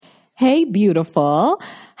Hey, beautiful.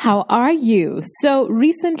 How are you? So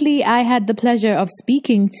recently I had the pleasure of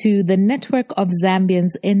speaking to the network of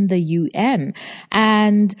Zambians in the UN,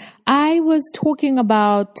 and I was talking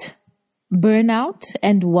about burnout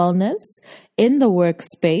and wellness in the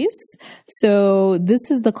workspace. So this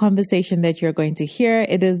is the conversation that you're going to hear.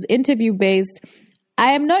 It is interview based.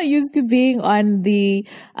 I am not used to being on the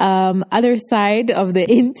other side of the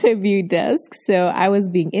interview desk. So I was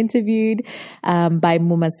being interviewed by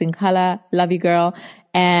Muma Sinkala. Love you, girl.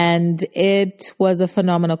 And it was a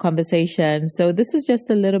phenomenal conversation. So this is just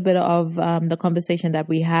a little bit of the conversation that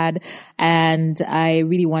we had. And I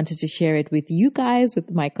really wanted to share it with you guys,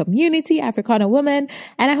 with my community, Africana women.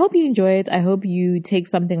 And I hope you enjoy it. I hope you take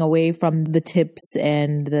something away from the tips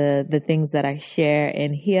and the things that I share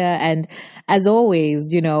in here. And as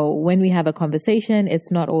always, when we have a conversation,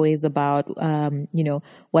 it's not always about,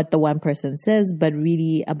 what the one person says, but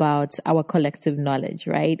really about our collective knowledge,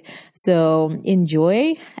 right? So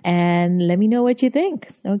enjoy and let me know what you think.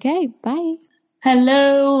 Okay, bye.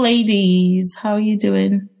 Hello, ladies. How are you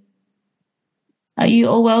doing? Are you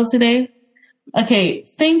all well today? Okay,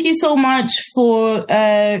 thank you so much for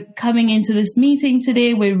coming into this meeting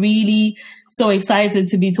today. We're really so excited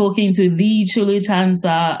to be talking to the Chulu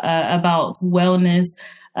Chansa about wellness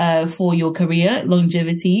for your career,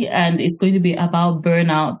 longevity, and it's going to be about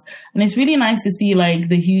burnout. And it's really nice to see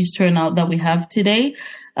the huge turnout that we have today.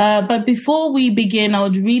 But before we begin, I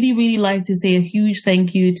would really, really like to say a huge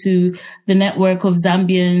thank you to the network of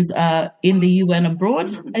Zambians in the UN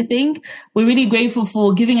abroad, I think. We're really grateful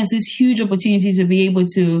for giving us this huge opportunity to be able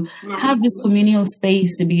to have this communal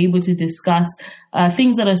space, to be able to discuss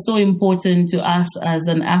things that are so important to us as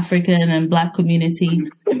an African and Black community.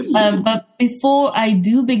 But before I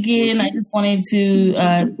do begin, I just wanted to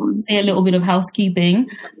say a little bit of housekeeping.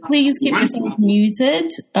 Please keep yourselves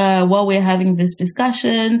muted while we're having this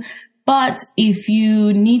discussion. But if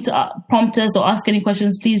you need to prompt us or ask any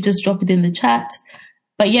questions, please just drop it in the chat.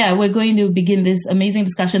 But yeah, we're going to begin this amazing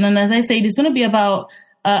discussion. And as I said, it's going to be about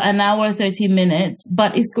an hour, 30 minutes,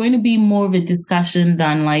 but it's going to be more of a discussion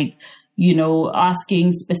than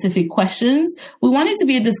asking specific questions. We want it to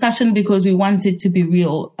be a discussion because we want it to be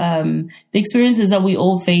real. The experiences that we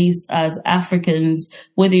all face as Africans,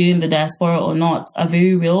 whether you're in the diaspora or not, are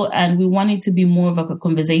very real. And we want it to be more of a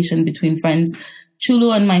conversation between friends.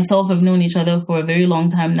 Chulu and myself have known each other for a very long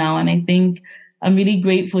time now. And I think I'm really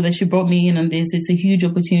grateful that she brought me in on this. It's a huge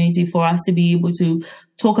opportunity for us to be able to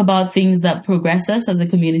talk about things that progress us as a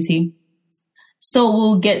community. So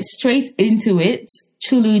we'll get straight into it.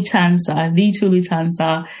 Chulu Chansa, the Chulu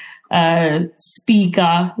Chansa,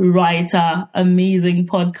 speaker, writer, amazing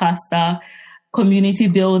podcaster, community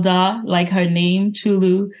builder, like her name,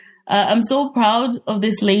 Chulu. I'm so proud of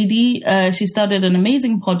this lady. She started an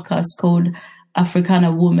amazing podcast called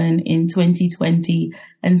Africana Woman in 2020.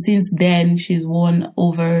 And since then, she's won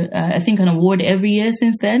over, an award every year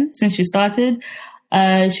since she started.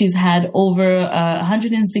 She's had over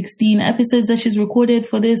 116 episodes that she's recorded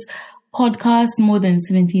for this podcast, more than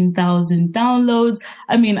 17,000 downloads.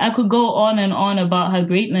 I mean, I could go on and on about her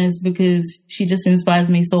greatness because she just inspires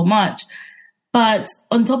me so much. But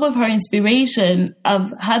on top of her inspiration,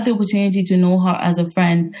 I've had the opportunity to know her as a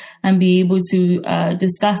friend and be able to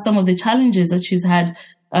discuss some of the challenges that she's had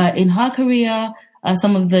in her career,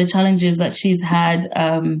 some of the challenges that she's had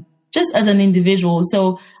just as an individual.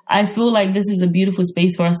 So I feel like this is a beautiful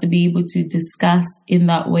space for us to be able to discuss in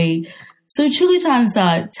that way. So Chulu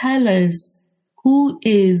Chansa, tell us, who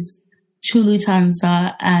is Chulu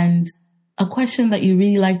Chansa, and a question that you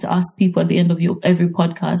really like to ask people at the end of every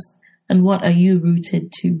podcast, and what are you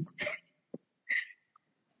rooted to?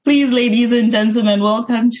 Please, ladies and gentlemen,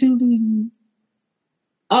 welcome Chulu.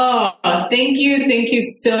 Oh, thank you. Thank you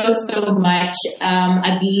so much.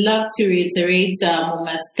 I'd love to reiterate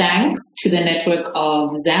Muma's thanks to the network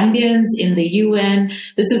of Zambians in the UN.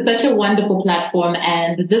 This is such a wonderful platform,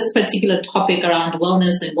 and this particular topic around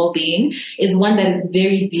wellness and well-being is one that is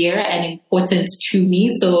very dear and important to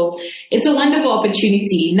me. So it's a wonderful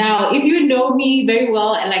opportunity. Now, if you know me very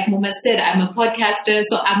well, like Muma said, I'm a podcaster,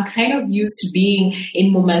 so I'm kind of used to being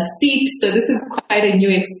in Muma's seat. So this is quite a new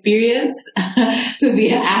experience to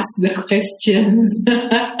be asked the questions.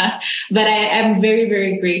 But I am very,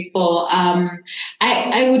 very grateful.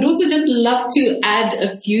 I would also just love to add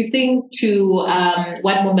a few things to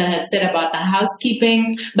what Muma had said about the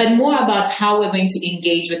housekeeping, but more about how we're going to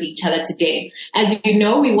engage with each other today. As you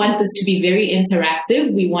know, we want this to be very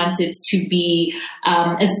interactive. We want it to be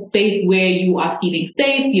a space where you are feeling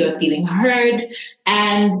safe, you're feeling heard.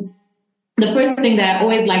 And the first thing that I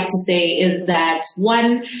always like to say is that,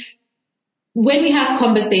 one, when we have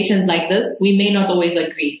conversations like this, we may not always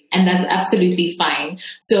agree, and that's absolutely fine.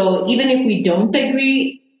 So even if we don't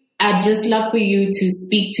agree, I'd just love for you to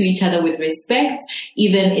speak to each other with respect,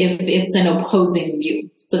 even if it's an opposing view.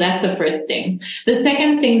 So that's the first thing. The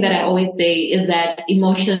second thing that I always say is that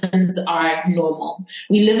emotions are normal.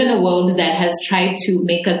 We live in a world that has tried to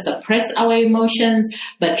make us suppress our emotions,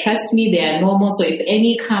 but trust me, they are normal. So if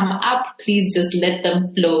any come up, please just let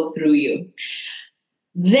them flow through you.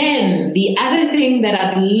 Then the other thing that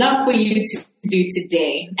I'd love for you to do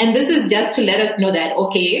today, and this is just to let us know that,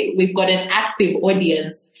 okay, we've got an active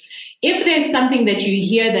audience. If there's something that you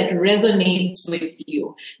hear that resonates with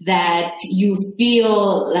you, that you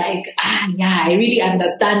feel like, yeah, I really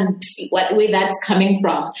understand where that's coming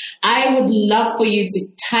from, I would love for you to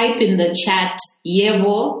type in the chat,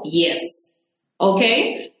 Yevo, yes.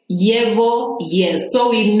 Okay? Yevo, yes. So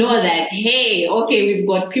we know that, hey, okay, we've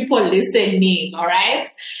got people listening, all right?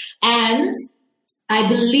 And I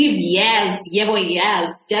believe, yes, Yevo, yes,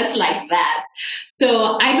 just like that.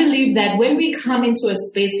 So I believe that when we come into a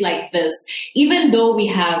space like this, even though we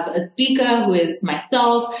have a speaker who is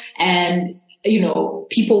myself and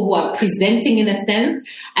people who are presenting in a sense,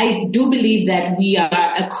 I do believe that we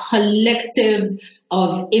are a collective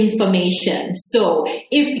of information. So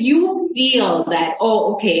if you feel that,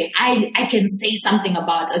 oh, okay, I can say something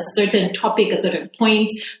about a certain topic, a certain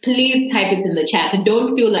point, please type it in the chat. And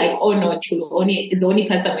don't feel like, oh no, Chulu is the only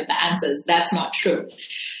person with the answers. That's not true.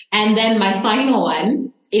 And then my final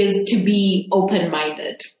one is to be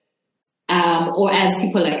open-minded. Or as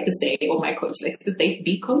people like to say, or my coach likes to say,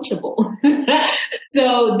 be coachable.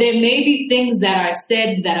 So there may be things that are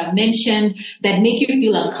said, that are mentioned, that make you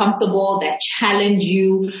feel uncomfortable, that challenge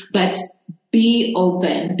you, but be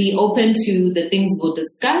open. Be open to the things we'll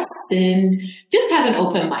discuss and just have an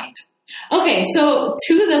open mind. Okay, so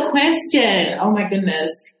to the question, oh my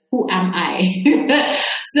goodness, who am I?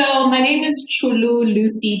 So my name is Chulu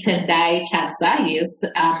Lucy Tendai Chansa. Yes,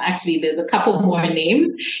 actually there's a couple more names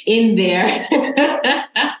in there.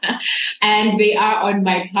 And they are on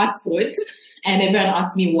my passport. And everyone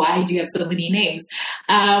asks me, why do you have so many names?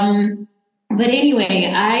 But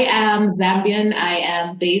anyway, I am Zambian. I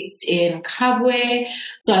am based in Kabwe.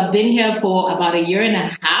 So I've been here for about a year and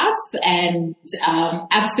a half and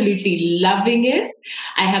absolutely loving it.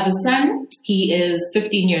 I have a son. He is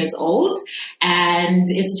 15 years old and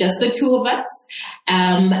it's just the two of us.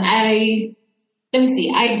 I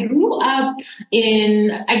grew up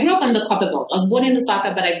on the Copper Belt. I was born in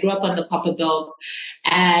Lusaka, but I grew up on the Copper Belt.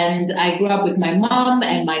 And I grew up with my mom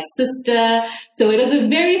and my sister. So it was a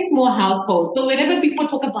very small household. So whenever people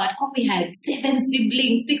talk about, oh, we had 7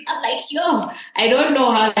 siblings, I'm like, yo, I don't know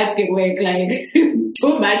how that can work. Like, it's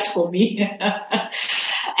too much for me.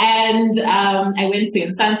 And I went to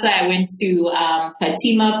Insansa. I went to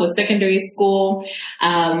Fatima for secondary school.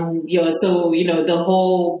 The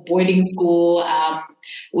whole boarding school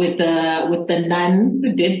with the nuns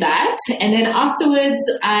did that. And then afterwards,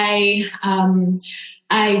 I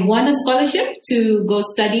won a scholarship to go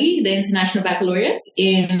study the International Baccalaureate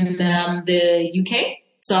in the UK.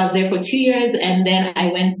 So I was there for 2 years, and then I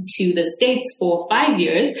went to the States for 5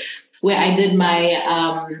 years, where I did my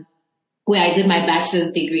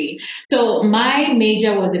bachelor's degree. So my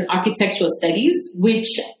major was in architectural studies, which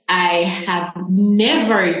I have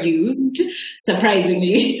never used,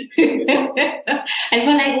 surprisingly. And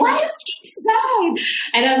we're like, why don't you design?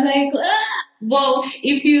 And I'm like, well,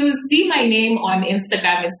 if you see my name on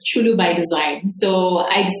Instagram, it's Chulu by Design. So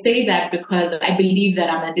I say that because I believe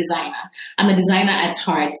that I'm a designer. I'm a designer at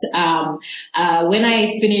heart. When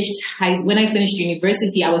I finished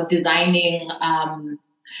university, I was designing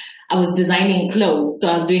clothes. So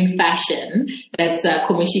I was doing fashion. That's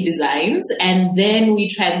Komishi Designs. And then we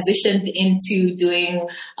transitioned into doing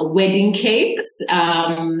wedding cakes,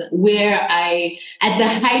 where at the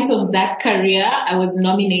height of that career, I was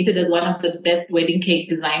nominated as one of the best wedding cake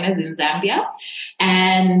designers in Zambia.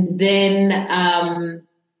 And then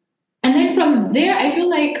from there, I feel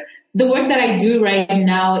like the work that I do right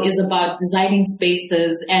now is about designing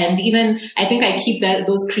spaces, and even I think I keep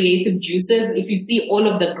those creative juices. If you see all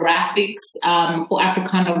of the graphics for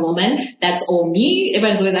Africana Woman, that's all me.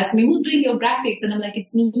 Everyone's always asking me, who's doing your graphics? And I'm like,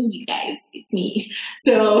 it's me, you guys. It's me.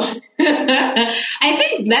 So I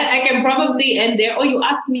think that I can probably end there. Oh, you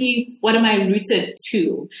asked me, what am I rooted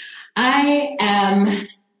to? I'm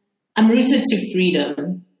rooted to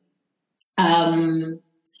freedom.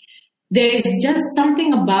 There is just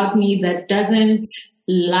something about me that doesn't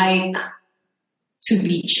like to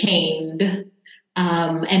be chained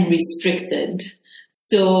and restricted.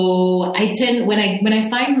 So I tend, when I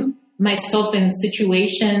find myself in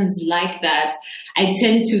situations like that, I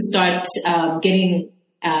tend to start getting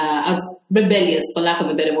rebellious, for lack of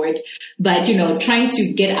a better word, but, trying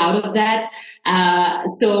to get out of that.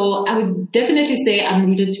 So I would definitely say I'm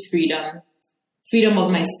rooted to freedom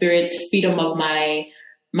of my spirit, freedom of my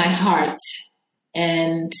heart,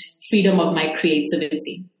 and freedom of my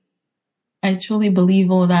creativity. I truly believe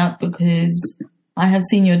all that because I have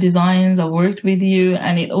seen your designs, I've worked with you,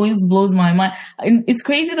 and it always blows my mind. It's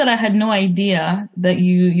crazy that I had no idea that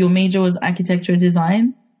your major was architecture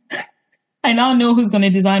design. I now know who's going to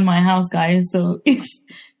design my house, guys. So if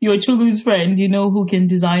you're Chulu's friend, you know who can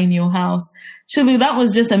design your house. Chulu, that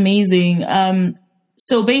was just amazing.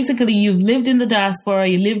 So basically, you've lived in the diaspora,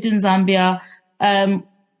 you lived in Zambia.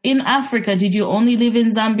 In Africa, did you only live in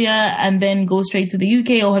Zambia and then go straight to the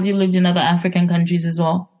UK, or have you lived in other African countries as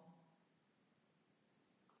well?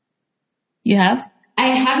 You have? I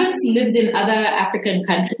haven't lived in other African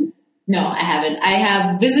countries. No, I haven't. I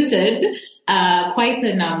have visited quite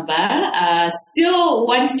a number. Still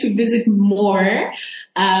want to visit more.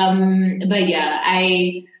 But yeah,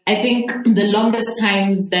 I think the longest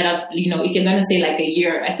times that I've, if you're going to say like a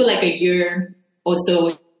year, I feel like a year or so,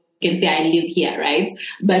 you can say I live here, right?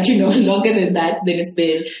 But, longer than that, then it's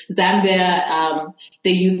been Zambia,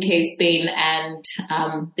 the UK, Spain, and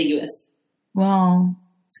the US. Wow.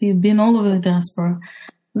 So you've been all over the diaspora.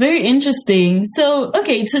 Very interesting. So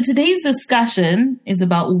today's discussion is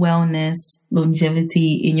about wellness,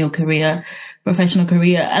 longevity in your career, professional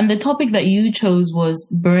career. And the topic that you chose was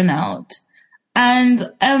burnout. And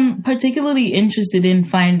I'm particularly interested in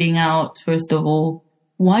finding out, first of all,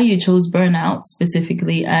 why you chose burnout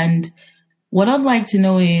specifically. And what I'd like to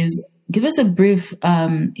know is, give us a brief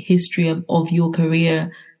history of your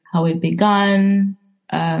career, how it began,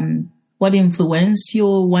 what influenced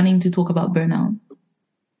your wanting to talk about burnout.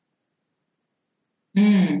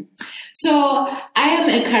 So I am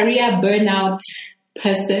a career burnout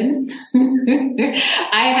person.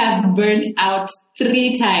 I have burnt out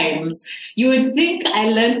 3 times. You would think I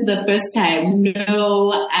learned the first time.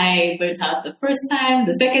 No, I burnt out the first time,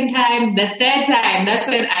 the second time, the third time. That's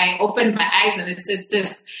when I opened my eyes and it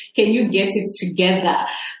said, can you get it together?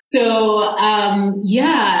 So,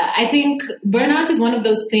 I think burnout is one of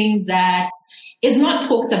those things that is not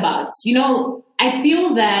talked about. I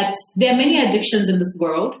feel that there are many addictions in this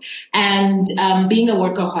world, and being a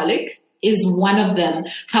workaholic is one of them.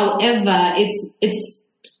 However,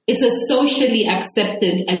 it's a socially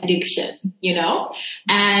accepted addiction,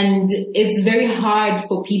 and it's very hard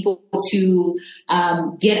for people to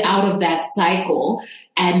get out of that cycle,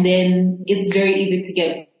 and then it's very easy to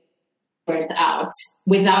get burnt out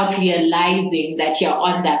without realizing that you're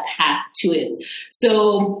on that path to it.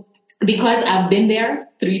 So because I've been there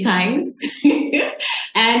 3 times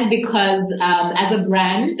and because as a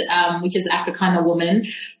brand, which is Africana Woman,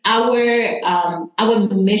 our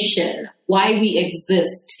mission, why we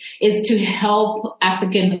exist, is to help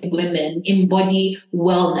African women embody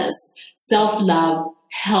wellness, self-love,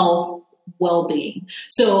 health, well-being.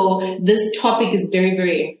 So this topic is very,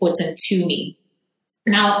 very important to me.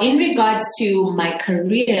 Now, in regards to my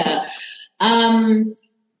career,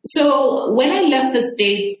 so when I left the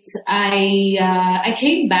States, I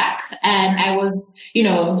came back and I was,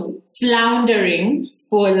 floundering,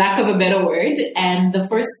 for lack of a better word. And the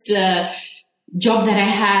first job that I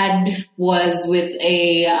had was with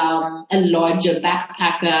a lodge, a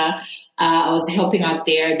backpacker. I was helping out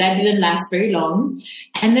there. That didn't last very long.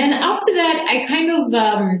 And then after that, I kind of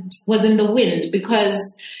was in the wind, because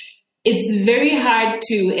it's very hard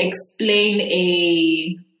to explain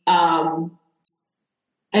a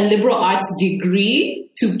liberal arts degree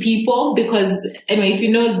to people, because anyway, if you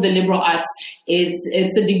know the liberal arts,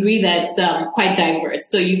 it's a degree that's quite diverse,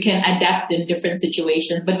 so you can adapt in different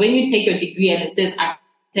situations. But when you take your degree and it says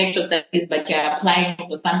architectural studies, but you're applying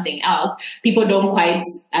for something else, people don't quite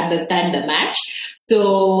understand the match.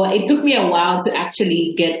 So it took me a while to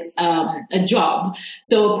actually get a job.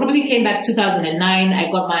 So probably came back 2009.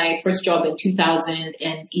 I got my first job in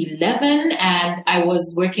 2011, and I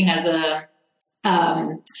was working as a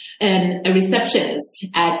receptionist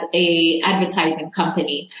at a advertising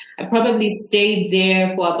company. I probably stayed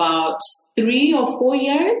there for about 3 or 4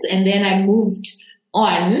 years, and then I moved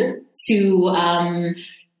on to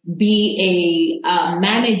be a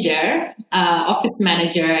manager, office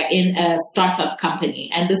manager in a startup company.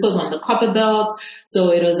 And this was on the Copperbelt. So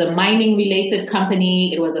it was a mining related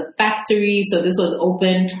company. It was a factory. So this was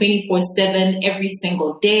open 24/7 every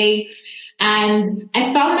single day. And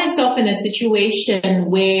I found myself in a situation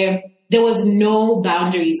where there was no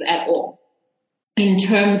boundaries at all in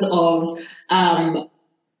terms of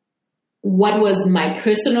what was my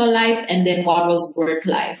personal life and then what was work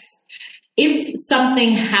life. If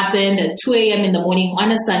something happened at 2 a.m. in the morning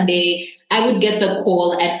on a Sunday, I would get the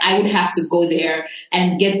call and I would have to go there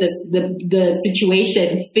and get the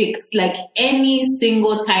situation fixed. Like any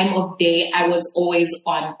single time of day, I was always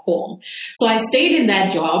on call. So I stayed in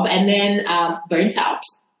that job and then burnt out.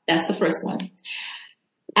 That's the first one.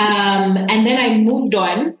 And then I moved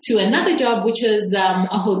on to another job, which was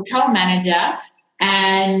a hotel manager.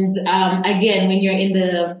 And again, when you're in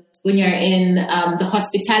the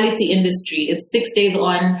hospitality industry, it's 6 days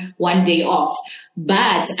on, 1 day off.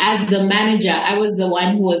 But as the manager, I was the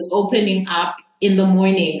one who was opening up in the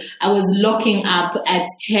morning. I was locking up at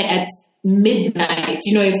midnight.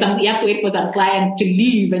 You know, if you have to wait for the client to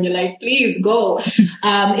leave and you're like, please go.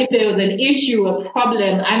 If there was an issue, a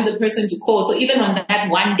problem, I'm the person to call. So even on that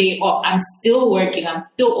 1 day off, I'm still working. I'm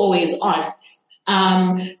still always on.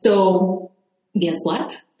 So guess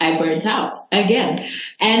what? I burnt out again.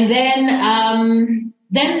 And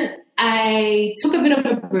then I took a bit of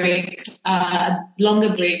a break, a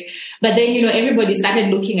longer break. But then, you know, everybody started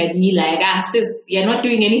looking at me like, sis, you're not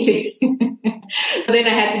doing anything. Then I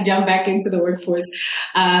had to jump back into the workforce.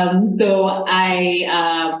 So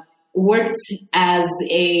I worked as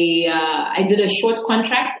I did a short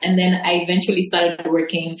contract, and then I eventually started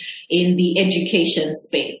working in the education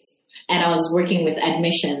space. And I was working with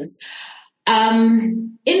admissions.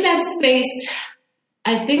 In that space,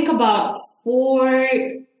 I think about 4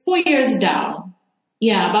 years down.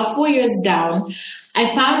 Yeah, about 4 years down,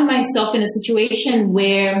 I found myself in a situation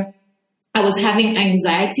where I was having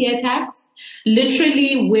anxiety attacks,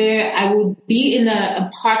 literally where I would be in a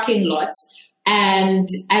parking lot and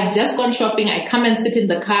I've just gone shopping. I come and sit in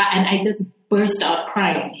the car and I just burst out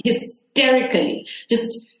crying hysterically,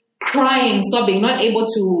 just crying, sobbing, not able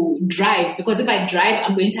to drive, because if I drive,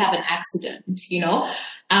 I'm going to have an accident, you know.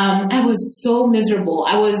 I was so miserable.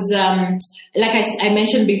 I was, like I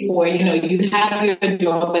mentioned before, you know, you have your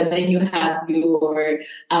job and then you have your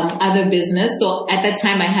other business. So at that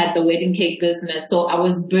time I had the wedding cake business. So I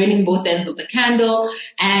was burning both ends of the candle.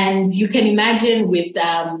 And you can imagine with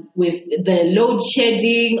the load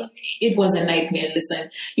shedding, it was a nightmare. Listen,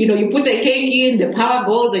 you know, you put a cake in, the power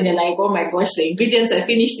goes and you're like, oh my gosh, the ingredients are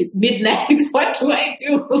finished. It's midnight. What do I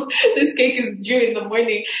do? This cake is due in the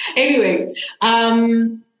morning. Anyway,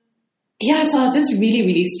 yeah, so I was just really,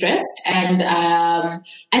 really stressed. And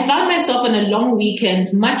I found myself on a long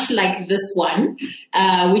weekend, much like this one,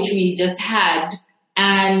 which we just had.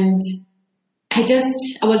 And I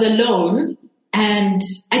was alone and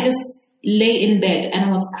I just lay in bed and I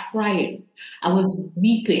was crying. I was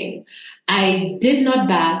weeping. I did not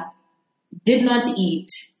bath, did not eat,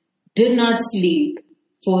 did not sleep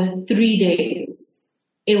for 3 days.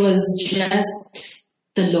 It was just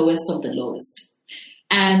the lowest of the lowest.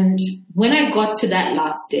 And when I got to that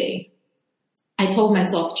last day, I told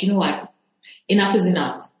myself, do you know what? Enough is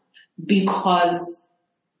enough. Because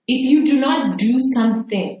if you do not do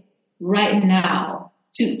something right now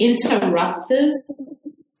to interrupt this,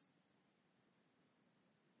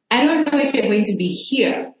 I don't know if you're going to be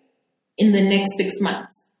here in the next 6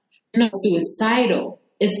 months. Not suicidal.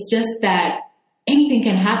 It's just that anything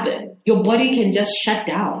can happen. Your body can just shut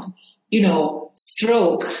down, you know,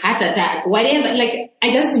 stroke, heart attack, whatever. Like,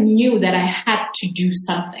 I just knew that I had to do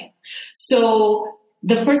something. So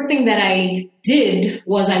the first thing that I did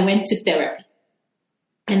was I went to therapy.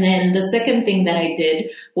 And then the second thing that I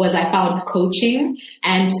did was I found coaching.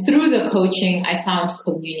 And through the coaching, I found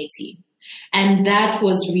community. And that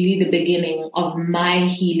was really the beginning of my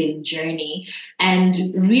healing journey and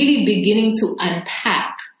really beginning to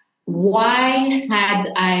unpack why had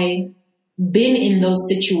I been in those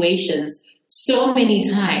situations so many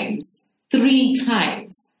times, 3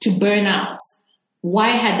 times to burn out.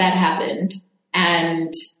 Why had that happened?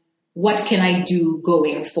 And what can I do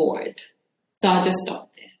going forward? So I'll just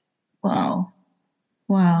stop there.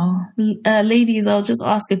 Wow. Ladies, I'll just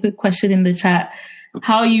ask a quick question in the chat.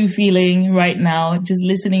 How are you feeling right now? Just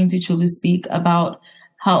listening to Chulu speak about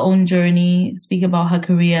her own journey, speak about her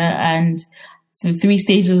career and the 3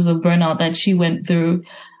 stages of burnout that she went through.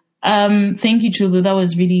 Thank you, Chulu. That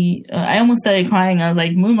was really, I almost started crying. I was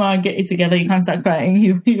like, Muma, get it together. You can't start crying.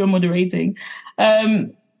 You're moderating.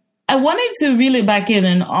 I wanted to reel it back in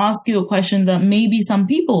and ask you a question that maybe some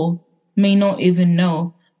people may not even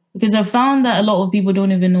know, because I found that a lot of people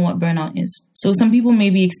don't even know what burnout is. So some people may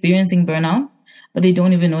be experiencing burnout, but they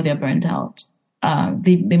don't even know they're burnt out.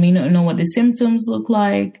 They may not know what the symptoms look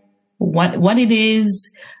like, what it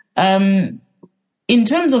is. In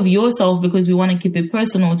terms of yourself, because we want to keep it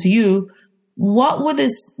personal to you, what were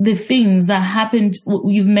the things that happened?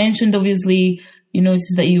 You've mentioned, obviously, You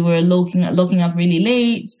noticed that you were locking up really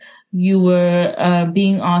late. You were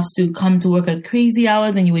being asked to come to work at crazy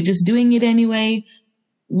hours and you were just doing it anyway.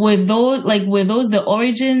 Were those the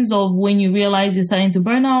origins of when you realized you're starting to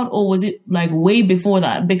burn out, or was it like way before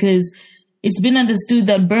that? Because it's been understood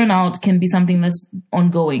that burnout can be something that's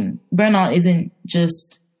ongoing. Burnout isn't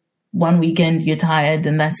just one weekend you're tired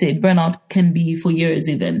and that's it. Burnout can be for years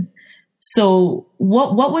even. So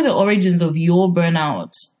what were the origins of your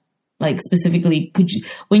burnout? Like specifically,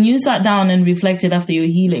 when you sat down and reflected after your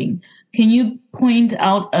healing, can you point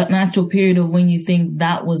out an actual period of when you think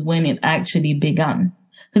that was when it actually began?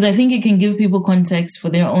 Because I think it can give people context for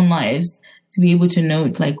their own lives to be able to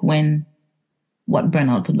note like what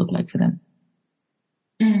burnout could look like for them.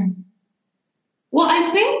 Well, I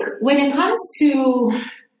think when it comes to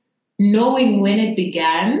knowing when it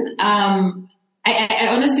began, I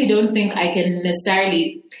honestly don't think I can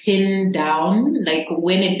necessarily pin down like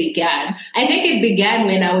when it began. I think it began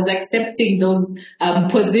when I was accepting those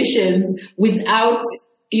positions without,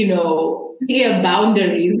 clear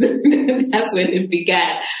boundaries. That's when it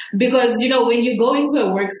began. Because, when you go into a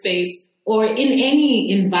workspace or in any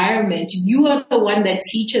environment, you are the one that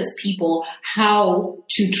teaches people how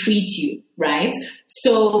to treat you, right?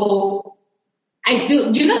 So I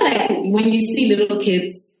feel, like when you see little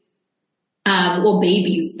kids or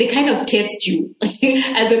babies, they kind of test you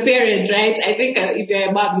as a parent, right? I think if you're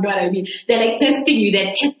a mom, you know what I mean? They're like testing you,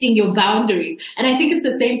 they're testing your boundaries. And I think it's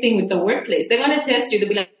the same thing with the workplace. They're going to test you. They'll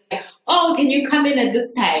be like, oh, can you come in at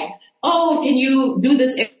this time? Oh, can you do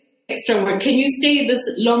this extra work? Can you stay this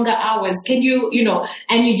longer hours? Can you,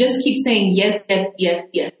 and you just keep saying yes.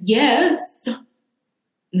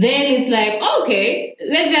 Then it's like, okay,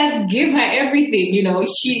 let's just give her everything,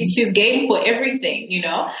 she's game for everything,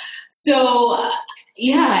 So,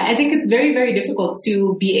 I think it's very, very difficult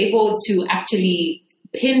to be able to actually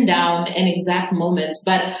pin down an exact moment.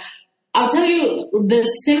 But I'll tell you the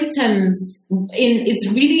symptoms it's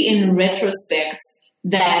really in retrospect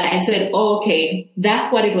that I said, oh, okay,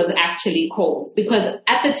 that's what it was actually called. Because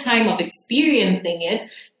at the time of experiencing it,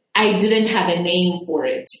 I didn't have a name for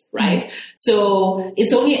it, right? Mm-hmm. So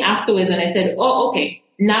it's only afterwards when I said, oh, okay,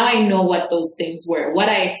 now I know what those things were. What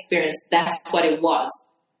I experienced, that's what it was.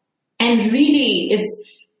 And really,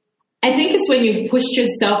 I think it's when you've pushed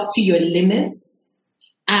yourself to your limits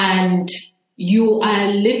and you are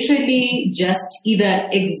literally just either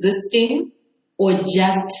existing or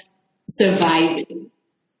just surviving.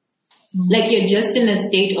 Mm-hmm. Like you're just in a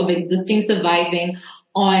state of existing, surviving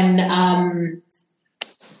on,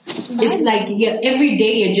 it's like every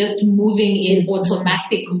day you're just moving in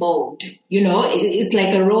automatic mode. It's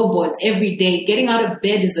like a robot every day. Getting out of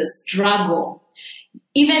bed is a struggle.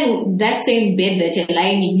 Even that same bed that you're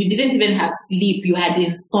lying in, you didn't even have sleep. You had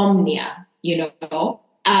insomnia,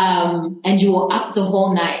 and you were up the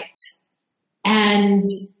whole night. And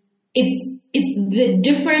it's the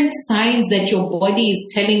different signs that your body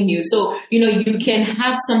is telling you. So, you can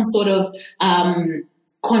have some sort of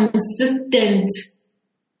consistent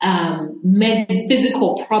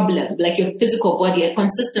physical problem, like your physical body, a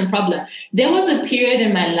consistent problem. There was a period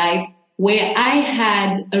in my life where I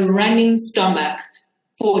had a running stomach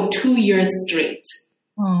for 2 years straight.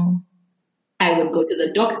 Oh. I would go to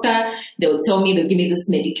the doctor. They would tell me, they'll give me this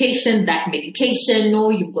medication, that medication.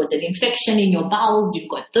 No, you've got an infection in your bowels. You've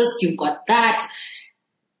got this, you've got that.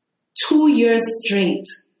 2 years straight.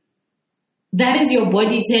 That is your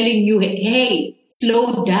body telling you, hey,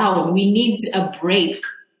 slow down. We need a break.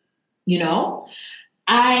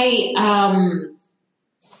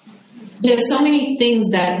 There's so many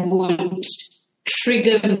things that would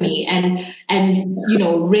trigger me and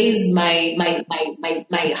raise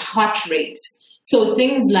my heart rate. So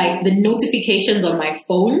things like the notifications on my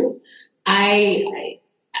phone,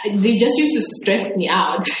 they just used to stress me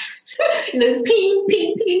out. The ping,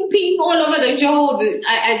 ping, ping, ping all over the show.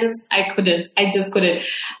 I just couldn't.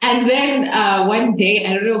 And then one day,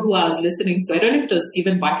 I don't know who I was listening to. I don't know if it was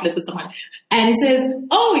Stephen Bartlett or someone. And he says,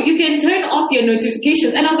 oh, you can turn off your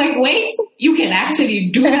notifications. And I was like, wait, you can actually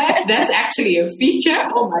do that? That's actually a feature?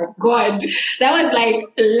 Oh my God. That was like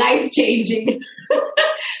life-changing.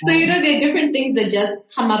 So, there are different things that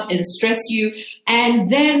just come up and stress you.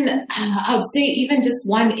 And then I would say even just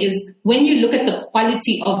one is when you look at the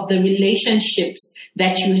quality of the relationships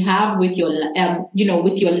that you have with your,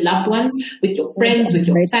 with your loved ones, with your friends, with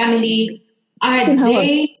your family, are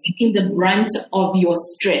they taking the brunt of your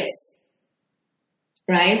stress?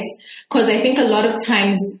 Right? Because I think a lot of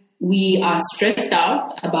times we are stressed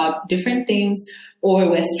out about different things, or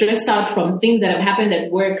we're stressed out from things that have happened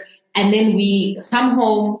at work. And then we come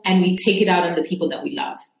home and we take it out on the people that we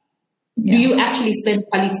love. Do you actually spend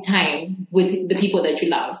quality time with the people that you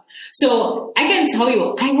love? So I can tell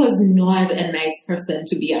you, I was not a nice person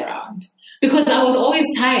to be around because I was always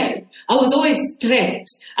tired. I was always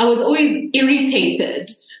stressed. I was always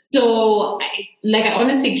irritated. So I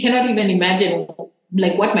honestly cannot even imagine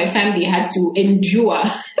like what my family had to endure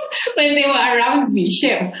when they were around me.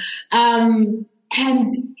 Shame. And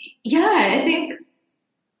yeah, I think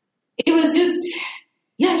it was just,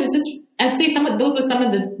 I'd say those were some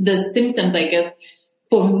of the symptoms, I guess,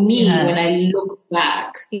 for me when I look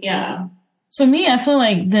back. Yeah. For me, I feel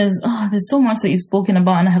like there's so much that you've spoken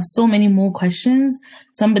about, and I have so many more questions.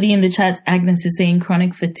 Somebody in the chat, Agnes, is saying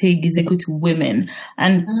chronic fatigue is equal to women.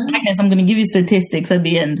 And Agnes, I'm going to give you statistics at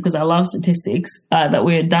the end because I love statistics that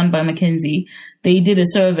were done by McKinsey. They did a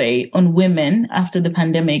survey on women after the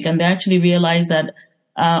pandemic, and they actually realized that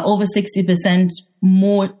over 60%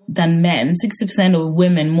 more than men, 60% of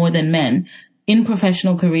women more than men in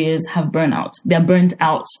professional careers have burnout. They're burnt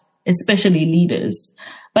out, especially leaders.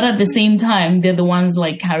 But at the same time, they're the ones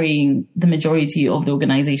like carrying the majority of the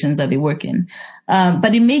organizations that they work in.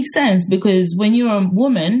 But it makes sense because when you're a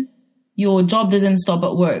woman, your job doesn't stop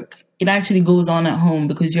at work. It actually goes on at home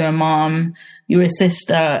because you're a mom, you're a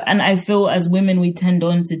sister. And I feel as women, we tend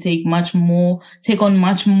on to take on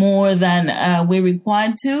much more than we're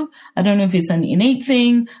required to. I don't know if it's an innate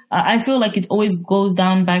thing. I feel like it always goes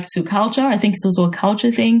down back to culture. I think it's also a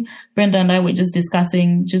culture thing. Brenda and I were just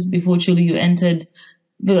discussing just before Chulu, you entered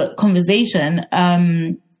the conversation.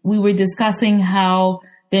 We were discussing how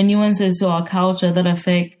there are nuances to our culture that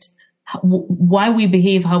affect why we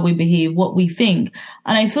behave, how we behave, what we think.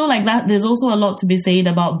 And I feel like that there's also a lot to be said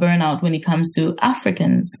about burnout when it comes to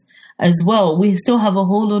Africans as well. We still have a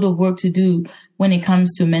whole lot of work to do when it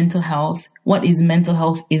comes to mental health. What is mental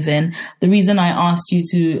health even? The reason I asked you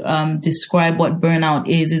to describe what burnout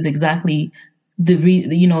is exactly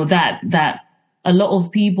that a lot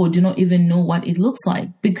of people do not even know what it looks like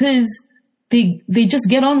because they just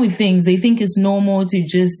get on with things. They think it's normal to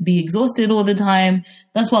just be exhausted all the time.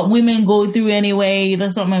 That's what women go through anyway.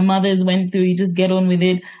 That's what my mothers went through. You just get on with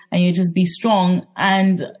it and you just be strong.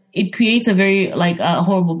 And it creates a very a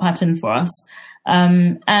horrible pattern for us.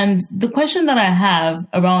 And the question that I have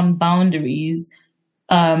around boundaries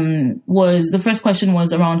the first question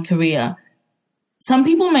was around career. Some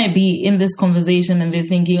people might be in this conversation and they're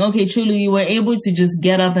thinking, okay, Chulu, you were able to just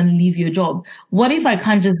get up and leave your job. What if I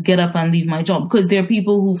can't just get up and leave my job? Because there are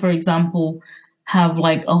people who, for example, have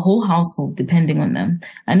like a whole household depending on them.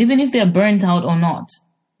 And even if they're burnt out or not,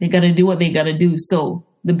 they got to do what they got to do. So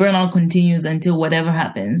the burnout continues until whatever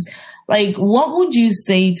happens. Like, what would you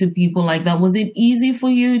say to people like that? Was it easy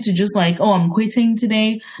for you to just I'm quitting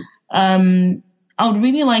today? I would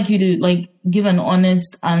really like you to give an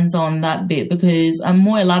honest answer on that bit because a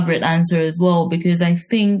more elaborate answer as well, because I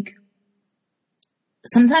think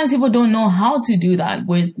sometimes people don't know how to do that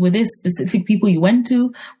with the specific people you went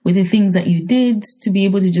to, with the things that you did to be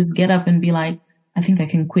able to just get up and be like, I think I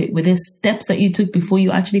can quit, with the steps that you took before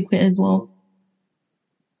you actually quit as well.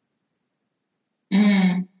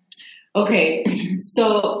 Okay.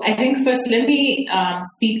 So I think first let me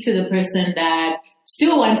speak to the person that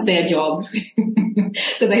still wants their job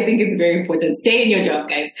because I think it's very important. Stay in your job,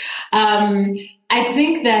 guys. I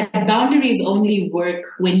think that boundaries only work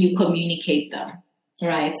when you communicate them,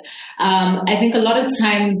 right? I think a lot of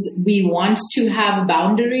times we want to have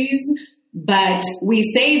boundaries, but we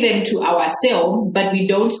say them to ourselves, but we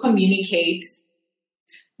don't communicate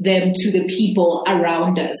them to the people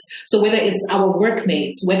around us. So whether it's our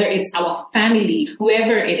workmates, whether it's our family,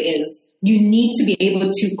 whoever it is, you need to be able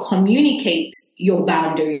to communicate your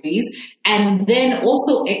boundaries and then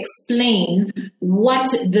also explain what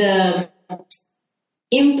the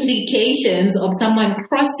implications of someone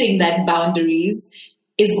crossing that boundaries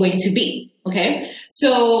is going to be. Okay.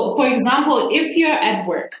 So for example, if you're at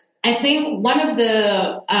work, I think one of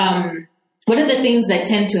the things that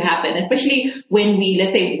tend to happen, especially when we,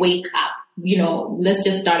 let's say, wake up, let's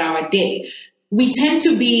just start our day, we tend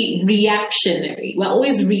to be reactionary. We're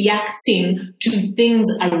always reacting to things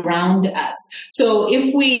around us. So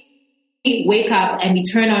if we wake up and we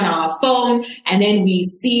turn on our phone and then we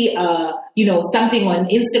see, something on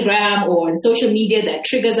Instagram or on social media that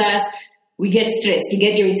triggers us, we get stressed, we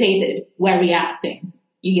get irritated, we're reacting.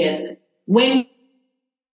 You get it. When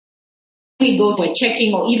we go for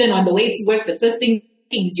checking or even on the way to work, the first thing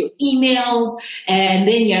is your emails, and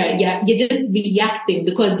then you're just reacting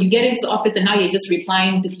because you get into the office and now you're just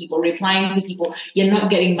replying to people. You're not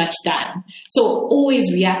getting much done. So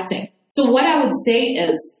always reacting. So what I would say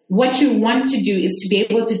is what you want to do is to be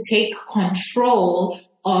able to take control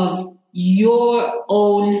of your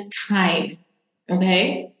own time.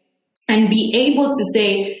 Okay. and be able to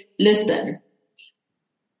say, listen,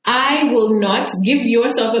 I will not give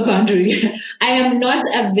yourself a boundary. I am not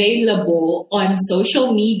available on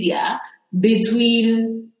social media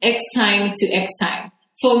between X time to X time.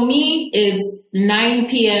 For me, it's 9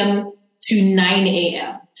 p.m. to 9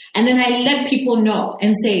 a.m. And then I let people know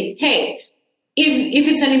and say, hey, if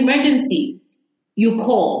it's an emergency, you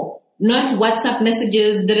call, not WhatsApp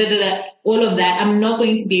messages, all of that. I'm not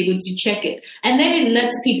going to be able to check it. And then it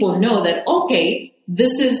lets people know that, okay,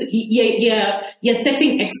 this is, you're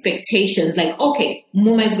setting expectations like, okay,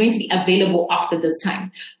 Muma is going to be available after this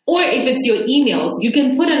time. Or if it's your emails, you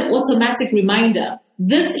can put an automatic reminder.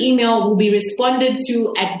 This email will be responded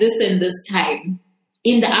to at this and this time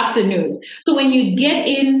in the afternoons. So when you get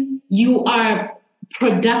in, you are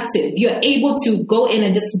productive. You're able to go in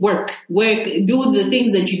and just work, do the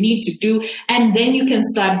things that you need to do. And then you can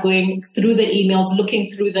start going through the emails, looking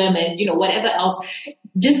through them and, whatever else.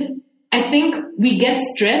 I think we get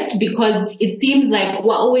stressed because it seems like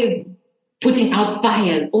we're always putting out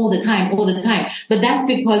fires all the time. But that's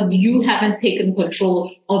because you haven't taken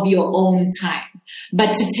control of your own time.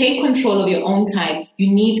 But to take control of your own time,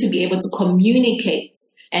 you need to be able to communicate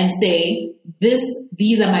and say,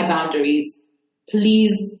 these are my boundaries.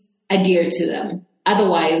 Please adhere to them.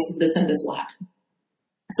 Otherwise, this and this will happen.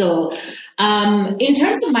 So, in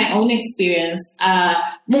terms of my own experience,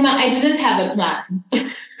 Muma, I didn't have a plan.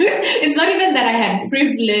 It's not even that I had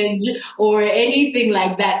privilege or anything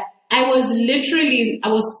like that. I was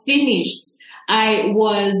finished. I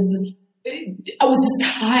was just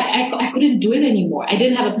tired. I couldn't do it anymore. I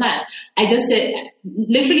didn't have a plan. I just said,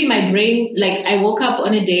 literally my brain, I woke up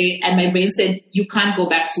on a day and my brain said, you can't go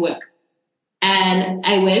back to work. And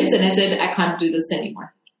I went and I said, I can't do this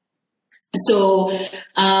anymore. So,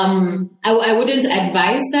 I wouldn't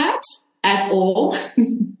advise that at all.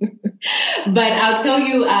 But I'll tell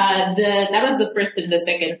you, that was the first and the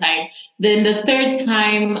second time. Then the third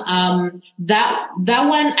time, that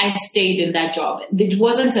one I stayed in that job. It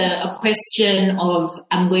wasn't a question of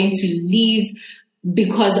I'm going to leave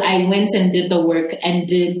because I went and did the work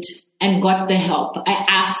and got the help. I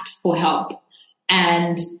asked for help.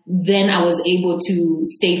 And then I was able to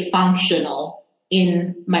stay functional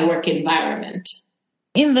in my work environment.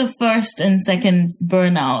 In the first and second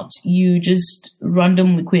burnout, you just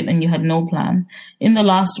randomly quit and you had no plan. In the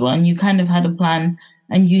last one, you kind of had a plan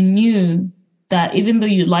and you knew that even though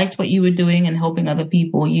you liked what you were doing and helping other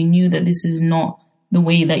people, you knew that this is not the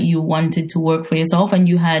way that you wanted to work for yourself. And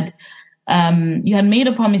you had made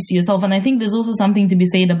a promise to yourself. And I think there's also something to be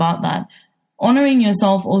said about that. Honoring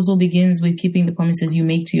yourself also begins with keeping the promises you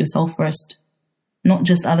make to yourself first, not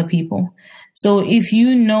just other people. So if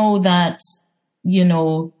you know that,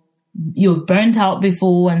 you've burnt out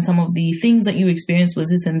before and some of the things that you experienced was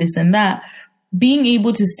this and that, being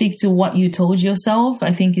able to stick to what you told yourself,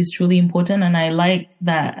 I think is truly important. And I like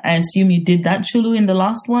that. I assume you did that, Chulu, in the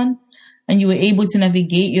last one, and you were able to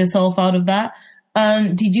navigate yourself out of that.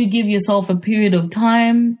 Did you give yourself a period of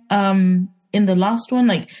time, in the last one?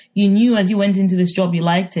 Like you knew as you went into this job, you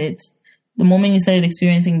liked it. The moment you started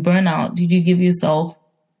experiencing burnout, did you give yourself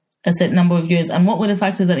a set number of years? And what were the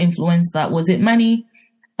factors that influenced that? Was it money?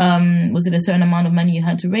 Was it a certain amount of money you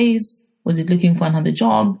had to raise? Was it looking for another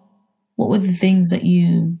job? What were the things that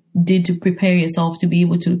you did to prepare yourself to be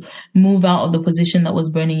able to move out of the position that was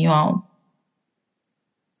burning you out?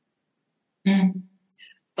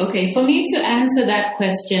 Okay, for me to answer that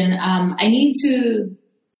question, I need to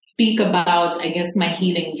speak about, I guess, my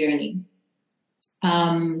healing journey.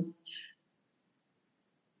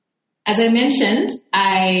 As I mentioned,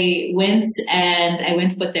 I went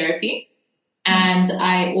for therapy, and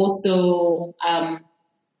I also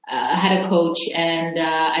had a coach, and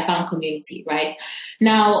I found community, right?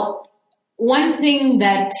 Now, one thing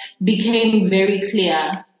that became very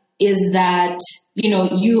clear is that,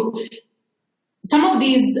 some of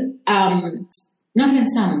these, not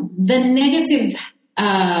even some, the negative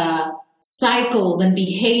cycles and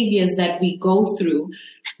behaviors that we go through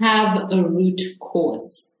have a root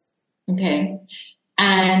cause. Okay.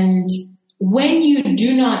 And when you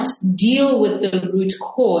do not deal with the root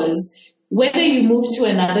cause, whether you move to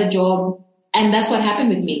another job, and that's what happened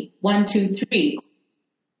with me, 1, 2, 3,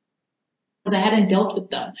 because I hadn't dealt with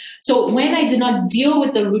them. So when I did not deal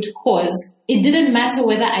with the root cause, it didn't matter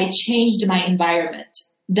whether I changed my environment.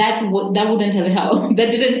 That wouldn't have helped.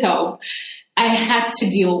 That didn't help. I had to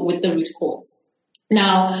deal with the root cause.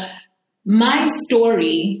 Now, my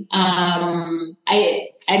story,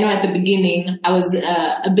 I know at the beginning I was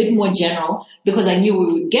a bit more general because I knew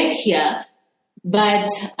we would get here. But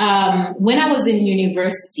when I was in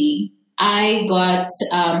university, I got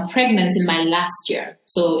pregnant in my last year,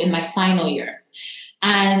 so in my final year.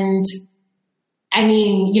 And I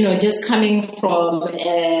mean, just coming from,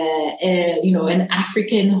 an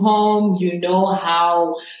African home,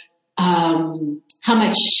 how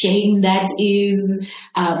much shame that is,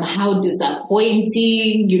 how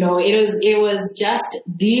disappointing, it was just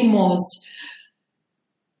the most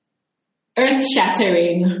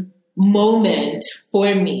earth-shattering moment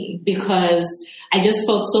for me, because I just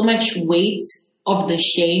felt so much weight of the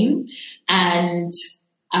shame. And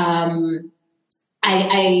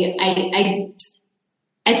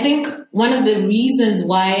I think one of the reasons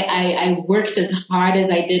why I worked as hard as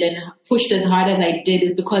I did and pushed as hard as I did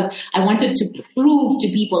is because I wanted to prove to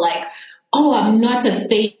people like, oh, I'm not a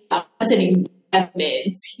fake, I'm not an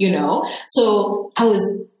investment, So I was,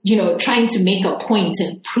 trying to make a point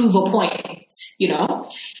and prove a point,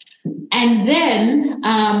 And then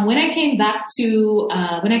when I came back to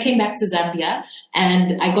Zambia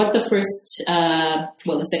and I got the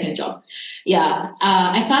the second job,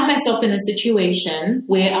 I found myself in a situation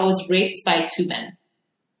where I was raped by 2 men,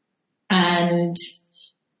 and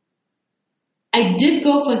I did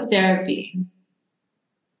go for therapy,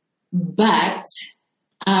 but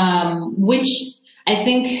which I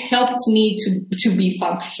think helped me to be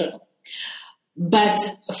functional. But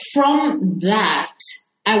from that,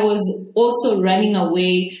 I was also running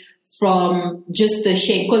away from just the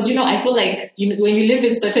shame. Because, I feel like when you live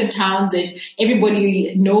in certain towns and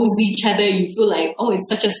everybody knows each other, you feel like, oh, it's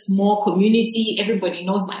such a small community. Everybody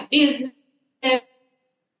knows my business.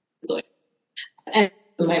 So that's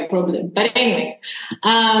my problem. But anyway,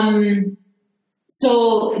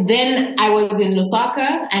 so then I was in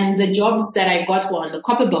Lusaka and the jobs that I got were on the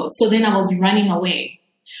copper belt. So then I was running away.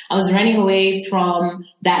 I was running away from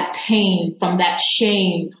that pain, from that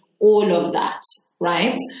shame, all of that,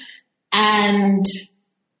 right? And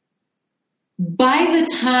by the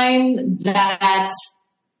time that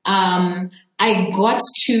I got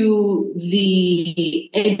to the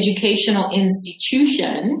educational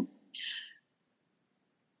institution,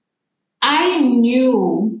 I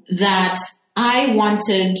knew that I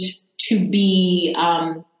wanted to be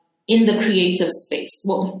in the creative space.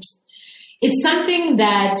 Well, it's something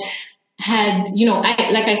that had,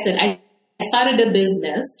 like I said, I started a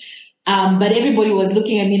business, but everybody was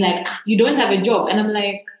looking at me like, you don't have a job. And I'm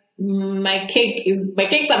like, my cakes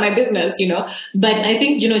are my business, But I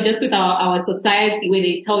think, just with our society where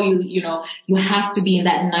they tell you, you have to be in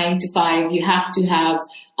that 9 to 5, you have to have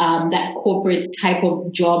that corporate type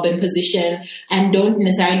of job and position, and don't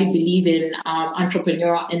necessarily believe in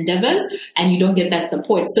entrepreneurial endeavors, and you don't get that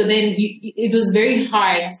support. So then it was very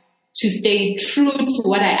hard to stay true to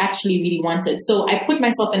what I actually really wanted. So I put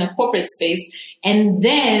myself in a corporate space, and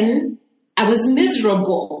then I was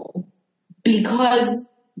miserable because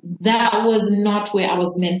that was not where I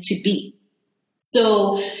was meant to be.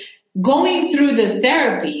 So going through the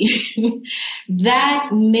therapy,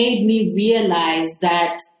 that made me realize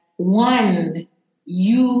that, one,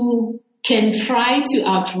 you can try to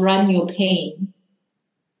outrun your pain,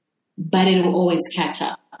 but it will always catch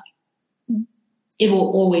up. It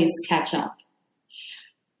will always catch up.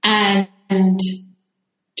 And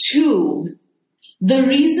 2, the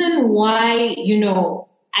reason why,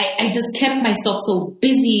 I just kept myself so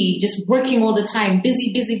busy, just working all the time,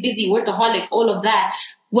 busy, workaholic, all of that,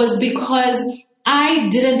 was because I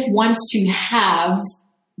didn't want to have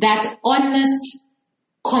that honest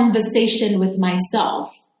conversation with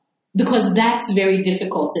myself, because that's very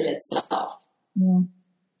difficult in itself. Yeah.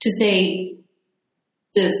 To say,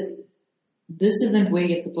 this isn't where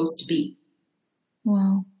you're supposed to be.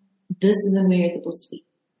 Wow. This isn't where you're supposed to be.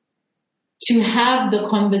 To have the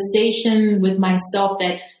conversation with myself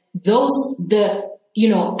that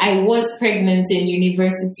I was pregnant in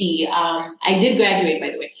university. I did graduate,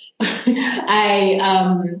 by the way.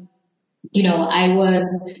 I was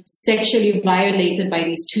sexually violated by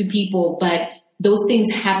these 2 people, but those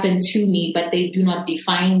things happened to me, but they do not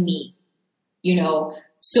define me,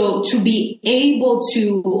 So to be able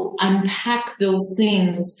to unpack those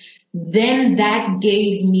things, then that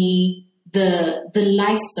gave me the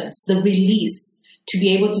license, the release to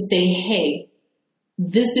be able to say, hey,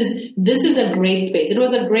 this is a great place. It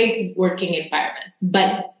was a great working environment,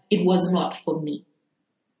 but it was not for me.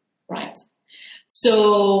 Right.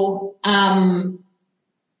 So, I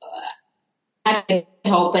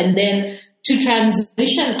help. And then to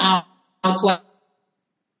transition out, what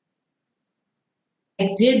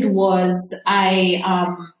I did was I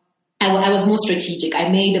I was more strategic. I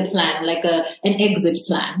made a plan, like an exit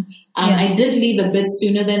plan. I did leave a bit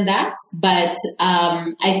sooner than that, but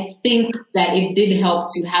I think that it did help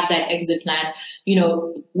to have that exit plan,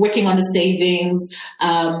 working on the savings,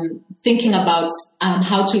 thinking about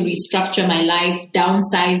how to restructure my life,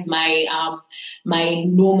 downsize my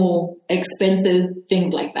normal expenses,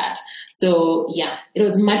 things like that. So yeah, it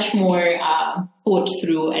was much more thought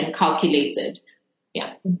through and calculated.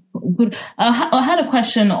 Yeah. Good. I had a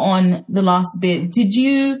question on the last bit.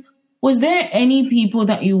 Was there any people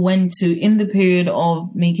that you went to in the period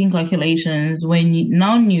of making calculations when you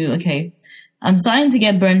now knew, okay, I'm starting to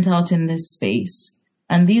get burnt out in this space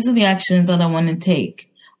and these are the actions that I want to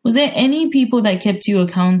take? Was there any people that kept you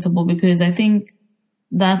accountable? Because I think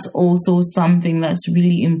that's also something that's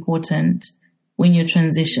really important when you're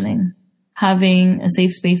transitioning. Having a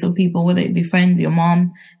safe space of people, whether it be friends, your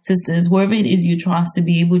mom, sisters, whoever it is you trust, to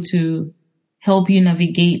be able to help you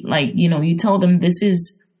navigate, you tell them this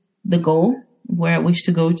is the goal, where I wish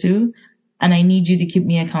to go to, and I need you to keep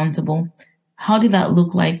me accountable. How did that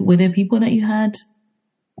look like? Were there people that you had?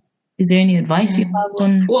 Is there any advice you have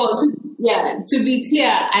on? Well, yeah, to be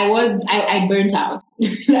clear, I burnt out.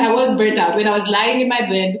 I was burnt out. When I was lying in my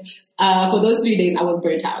bed, for those 3 days, I was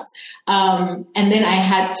burnt out. And then I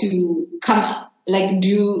had to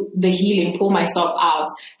do the healing, pull myself out.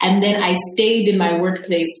 And then I stayed in my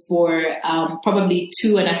workplace for, probably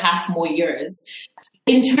 2.5 more years.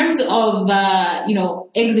 In terms of,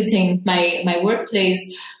 exiting my workplace,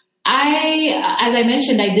 as I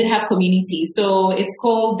mentioned, I did have community. So it's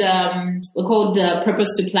called Purpose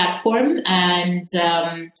to Platform. And,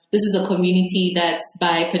 this is a community that's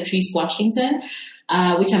by Patrice Washington,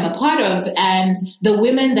 which I'm a part of. And the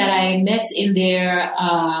women that I met in there,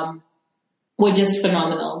 were just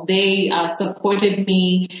phenomenal. They supported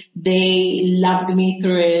me. They loved me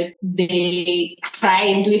through it. They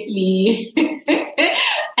cried with me.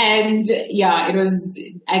 And yeah,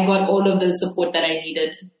 I got all of the support that I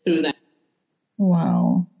needed through that.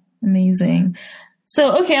 Wow. Amazing.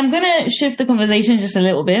 So, okay, I'm going to shift the conversation just a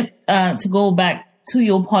little bit, to go back to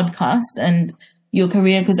your podcast and your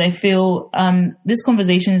career, because I feel, this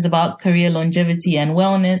conversation is about career longevity and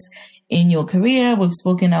wellness in your career. We've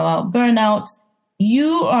spoken about burnout.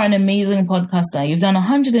 You are an amazing podcaster. You've done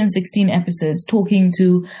 116 episodes talking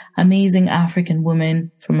to amazing African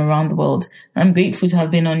women from around the world. I'm grateful to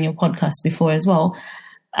have been on your podcast before as well.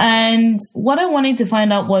 And what I wanted to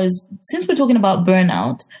find out was, since we're talking about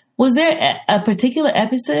burnout, was there a particular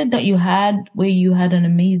episode that you had where you had an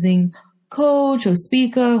amazing coach or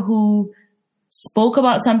speaker who spoke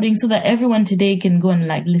about something so that everyone today can go and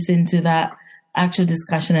listen to that actual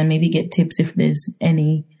discussion and maybe get tips if there's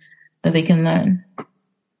any that they can learn?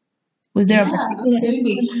 Was there a particular?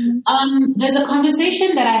 Absolutely. There's a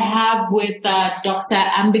conversation that I have with Dr.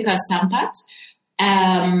 Ambika Sampat.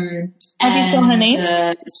 How do you spell her name?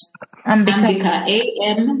 Ambika,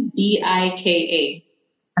 Ambika.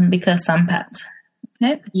 Ambika Sampat.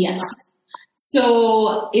 Okay. Yes.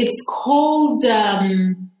 So it's called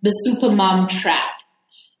the Supermom Trap.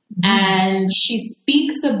 Mm-hmm. And she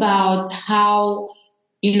speaks about how,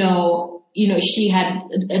 she had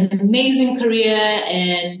an amazing career,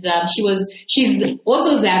 and she's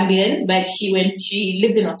also Zambian, but she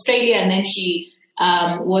lived in Australia, and then she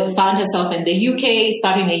found herself in the UK,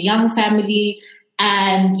 starting a young family,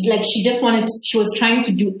 and she was trying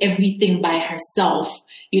to do everything by herself,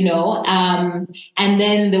 and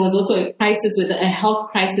then there was also a health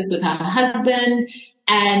crisis with her husband,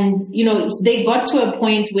 and they got to a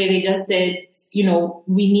point where they just said,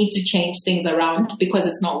 we need to change things around because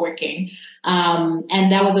it's not working.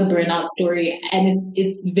 And that was a burnout story. And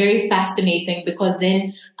it's very fascinating because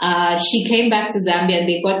then, she came back to Zambia and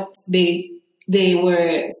they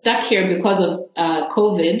were stuck here because of,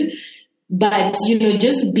 COVID. But,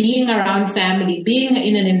 just being around family, being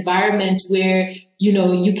in an environment where,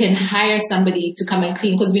 you can hire somebody to come and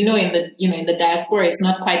clean, because we know in the diaspora, it's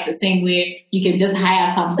not quite the same where you can just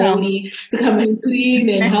hire somebody to come and clean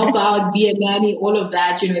and help out, be a nanny, all of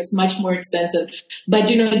that, it's much more expensive. But,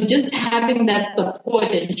 just having that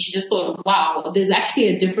support, and she just thought, wow, there's actually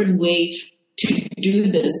a different way to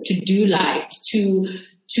do this, to do life, to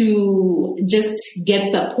just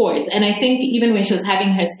get support. And I think even when she was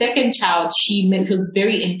having her second child, she was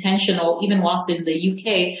very intentional, even whilst in the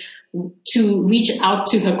UK, to reach out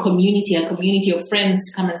to her community of friends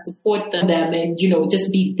to come and support them and, just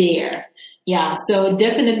be there. Yeah. So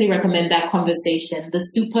definitely recommend that conversation, the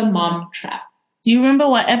Supermom Trap. Do you remember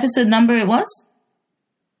what episode number it was?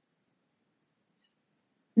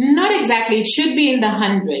 Not exactly. It should be in the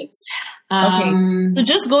hundreds. Okay. So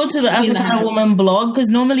just go to the African Woman blog, because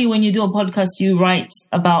normally when you do a podcast, you write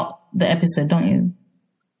about the episode, don't you?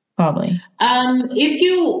 Probably. If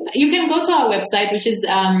you can go to our website, which is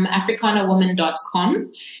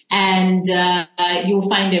africanawoman.com, and you'll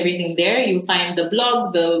find everything there. You'll find the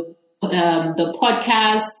blog, the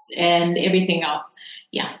podcasts, and everything else.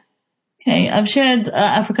 Yeah. Okay, I've shared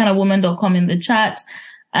africanawoman.com in the chat,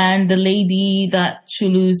 and the lady that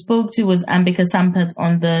Chulu spoke to was Ambika Sampath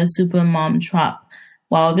on the Super Mom Trap.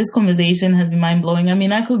 Wow, this conversation has been mind-blowing. I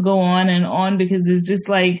mean, I could go on and on because there's just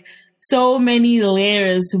like so many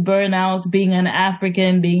layers to burnout, being an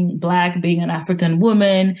African, being Black, being an African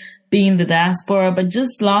woman, being the diaspora. But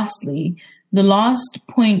just lastly, the last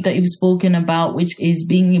point that you've spoken about, which is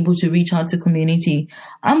being able to reach out to community.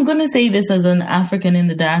 I'm going to say this as an African in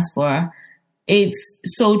the diaspora. It's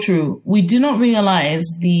so true. We do not realize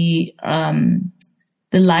the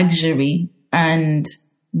luxury and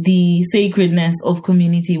the sacredness of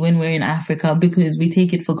community when we're in Africa because we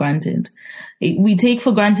take it for granted. We take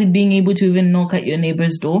for granted being able to even knock at your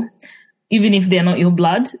neighbor's door, even if they're not your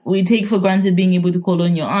blood. We take for granted being able to call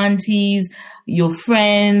on your aunties, your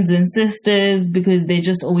friends and sisters because they're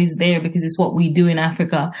just always there because it's what we do in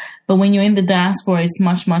Africa. But when you're in the diaspora, it's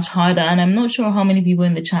much, much harder. And I'm not sure how many people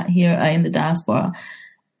in the chat here are in the diaspora.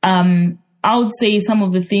 I would say some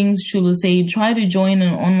of the things Chulu said, try to join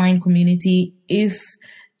an online community if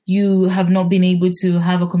you have not been able to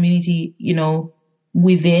have a community,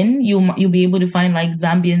 within. You'll be able to find like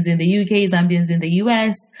Zambians in the UK, Zambians in the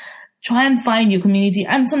US. Try and find your community.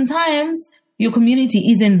 And sometimes your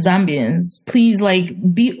community isn't Zambians. Please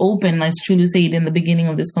be open, as Chulu said in the beginning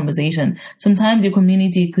of this conversation. Sometimes your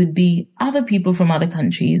community could be other people from other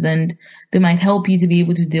countries and they might help you to be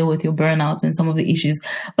able to deal with your burnouts and some of the issues.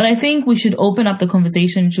 But I think we should open up the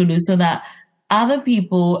conversation, Chulu, so that other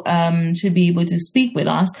people should be able to speak with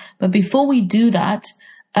us. But before we do that,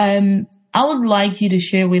 I would like you to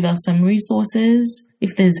share with us some resources,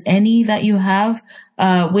 if there's any that you have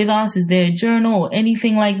with us. Is there a journal or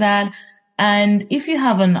anything like that? And if you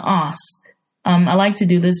have an ask, I like to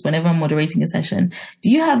do this whenever I'm moderating a session. Do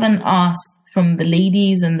you have an ask from the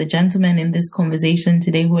ladies and the gentlemen in this conversation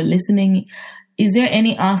today who are listening? Is there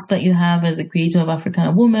any ask that you have as a creator of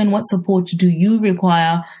Africana Woman? What support do you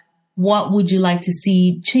require? What would you like to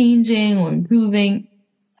see changing or improving?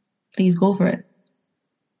 Please go for it.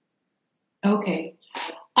 Okay.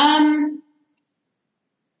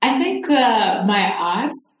 I think my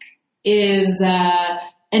ask is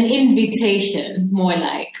an invitation, more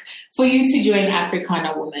like, for you to join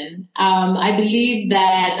Africana Woman. I believe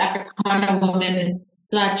that Africana Woman is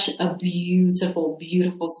such a beautiful,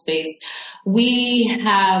 beautiful space. We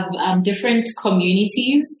have different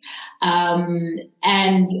communities. And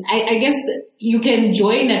I guess you can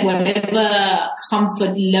join at whatever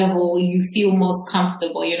comfort level you feel most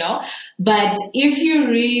comfortable, But if you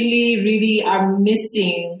really, really are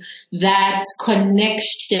missing that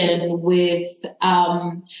connection with,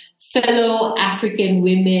 fellow African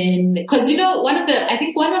women, because, one of the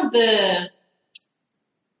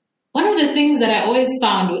things that I always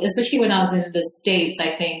found, especially when I was in the States,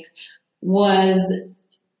 I think, was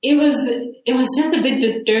it was just a bit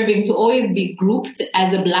disturbing to always be grouped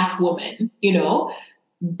as a Black woman,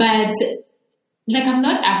 but I'm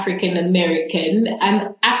not African American,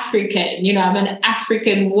 I'm African, I'm an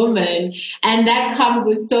African woman, and that comes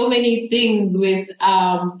with so many things with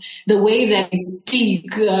the way that I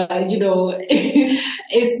speak,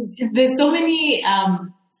 there's so many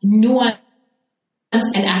nuance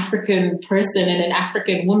an African person and an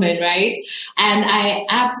African woman, right? And I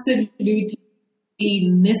absolutely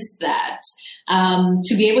miss that.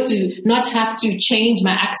 To be able to not have to change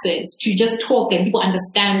my accent, to just talk and people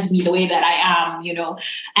understand me the way that I am,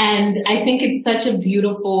 And I think it's such a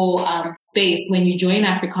beautiful space when you join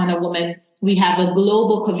Africana Woman. We have a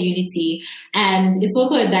global community and it's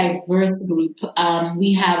also a diverse group.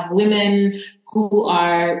 We have women who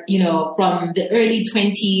are, from the early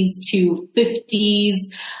 20s to 50s.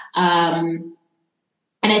 And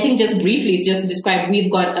I think just briefly, just to describe,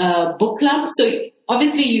 we've got a book club. So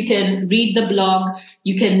obviously you can read the blog,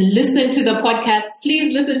 you can listen to the podcast.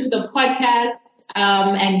 Please listen to the podcast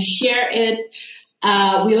and share it.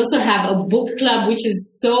 We also have a book club, which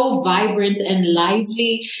is so vibrant and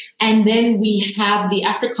lively. And then we have the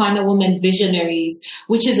Africana Woman Visionaries,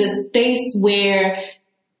 which is a space where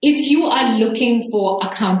if you are looking for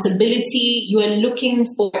accountability, you are looking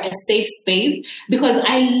for a safe space, because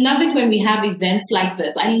I love it when we have events like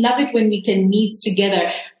this. I love it when we can meet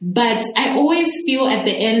together. But I always feel at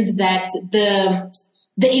the end that the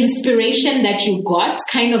the inspiration that you got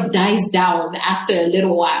kind of dies down after a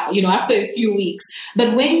little while, after a few weeks.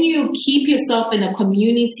 But when you keep yourself in a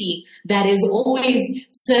community that is always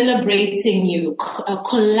celebrating you,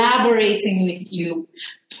 collaborating with you,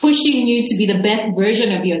 pushing you to be the best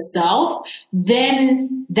version of yourself,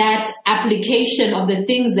 then that application of the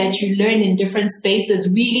things that you learn in different spaces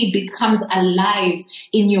really becomes alive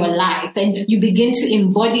in your life, and you begin to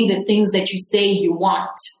embody the things that you say you want,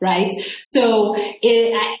 right? So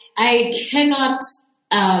I cannot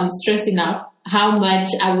stress enough how much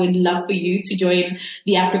I would love for you to join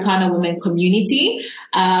the Africana Women community.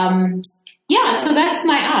 So that's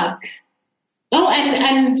my ask. Oh,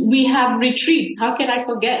 and we have retreats. How can I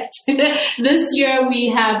forget? This year we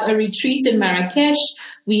have a retreat in Marrakesh.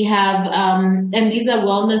 We have, and these are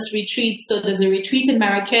wellness retreats. So there's a retreat in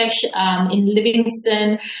Marrakesh, in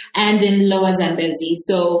Livingston, and in Lower Zambezi.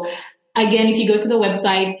 So again, if you go to the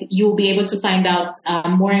website, you'll be able to find out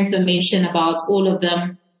more information about all of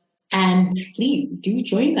them. And please do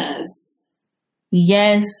join us.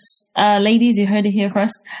 Yes, ladies, you heard it here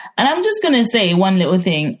first. And I'm just going to say one little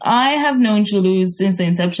thing. I have known Chulu since the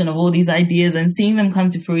inception of all these ideas, and seeing them come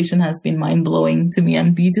to fruition has been mind-blowing to me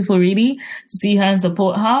and beautiful, really, to see her and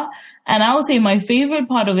support her. And I would say my favorite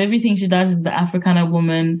part of everything she does is the Africana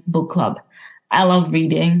Woman Book Club. I love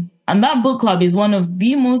reading. And that book club is one of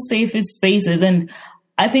the most safest spaces. And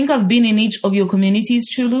I think I've been in each of your communities,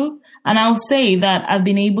 Chulu. And I'll say that I've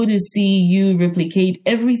been able to see you replicate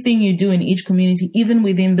everything you do in each community, even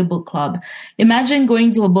within the book club. Imagine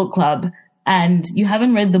going to a book club and you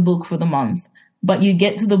haven't read the book for the month, but you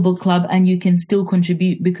get to the book club and you can still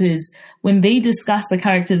contribute, because when they discuss the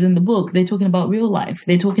characters in the book, they're talking about real life.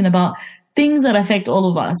 They're talking about things that affect all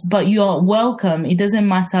of us, but you are welcome. It doesn't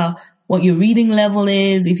matter what your reading level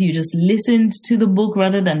is. If you just listened to the book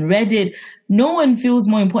rather than read it, no one feels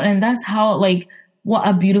more important. And that's how, what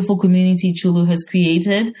a beautiful community Chulu has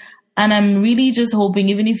created. And I'm really just hoping,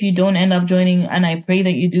 even if you don't end up joining, and I pray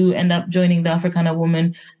that you do end up joining the Africana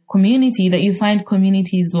Woman community, that you find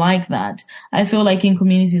communities like that. I feel like in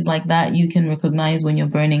communities like that, you can recognize when you're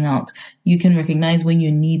burning out. You can recognize when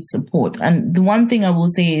you need support. And the one thing I will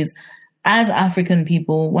say is, as African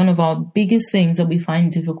people, one of our biggest things that we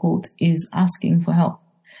find difficult is asking for help.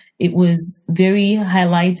 It was very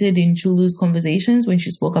highlighted in Chulu's conversations when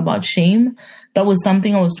she spoke about shame. That was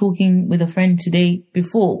something I was talking with a friend today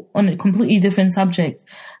before on a completely different subject.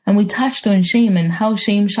 And we touched on shame and how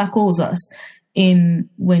shame shackles us in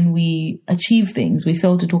when we achieve things. We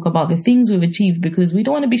fail to talk about the things we've achieved because we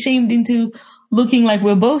don't want to be shamed into looking like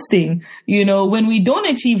we're boasting. When we don't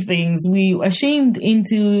achieve things, we are shamed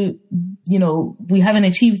into, we haven't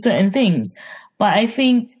achieved certain things. But I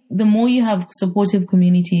think the more you have supportive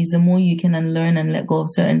communities, the more you can unlearn and let go of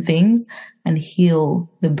certain things and heal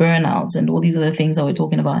the burnouts and all these other things that we're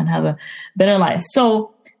talking about and have a better life.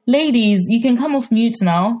 So, ladies, you can come off mute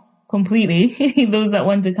now completely, those that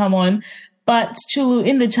want to come on. But Chulu,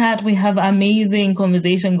 in the chat, we have amazing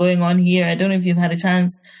conversation going on here. I don't know if you've had a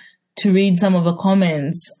chance to read some of the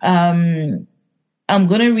comments. I'm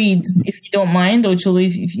going to read, if you don't mind, or Chulu,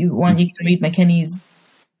 if you want, you can read McKenny's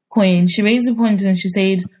Queen. She raised a point and she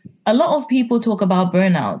said, a lot of people talk about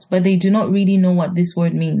burnout, but they do not really know what this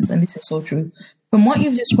word means. And this is so true. From what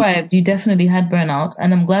you've described, you definitely had burnout,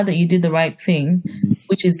 and I'm glad that you did the right thing,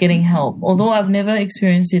 which is getting help. Although I've never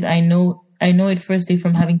experienced it, I know it firstly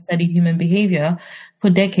from having studied human behavior for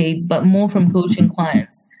decades, but more from coaching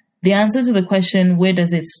clients. The answer to the question, where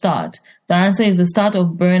does it start? The answer is the start of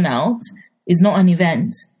burnout is not an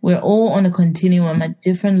event. We're all on a continuum at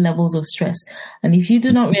different levels of stress. And if you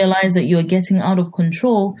do not realize that you're getting out of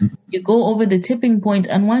control, you go over the tipping point,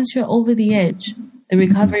 and once you're over the edge, the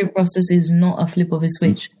recovery process is not a flip of a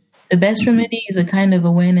switch. The best remedy is a kind of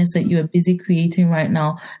awareness that you are busy creating right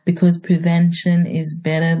now, because prevention is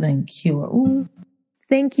better than cure. Ooh.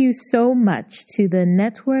 Thank you so much to the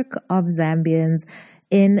Network of Zambians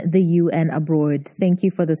in the UN abroad. Thank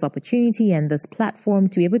you for this opportunity and this platform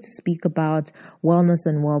to be able to speak about wellness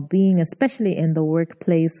and well-being, especially in the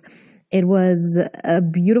workplace. It was a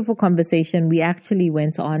beautiful conversation. We actually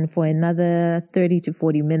went on for another 30 to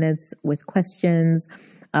 40 minutes with questions,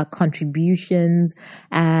 contributions.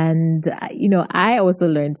 And, I also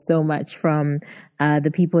learned so much from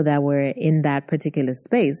the people that were in that particular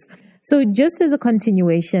space. So just as a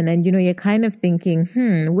continuation, and you're kind of thinking,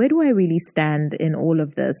 where do I really stand in all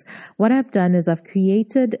of this? What I've done is I've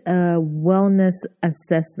created a wellness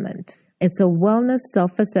assessment. It's a wellness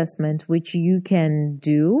self-assessment which you can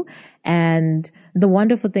do. And the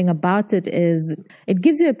wonderful thing about it is it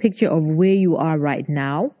gives you a picture of where you are right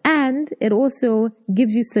now. And it also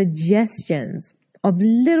gives you suggestions of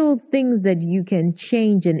little things that you can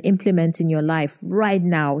change and implement in your life right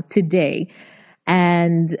now, today,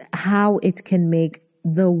 and how it can make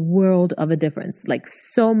the world of a difference, like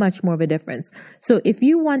so much more of a difference. So if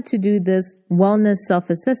you want to do this wellness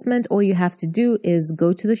self-assessment, all you have to do is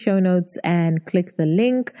go to the show notes and click the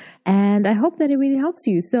link. And I hope that it really helps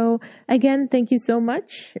you. So again, thank you so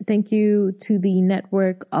much. Thank you to the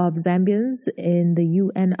network of Zambians in the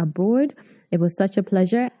UN abroad. It was such a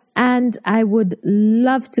pleasure. And I would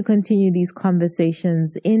love to continue these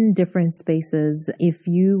conversations in different spaces. If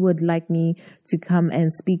you would like me to come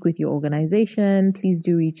and speak with your organization, please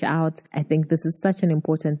do reach out. I think this is such an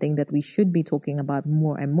important thing that we should be talking about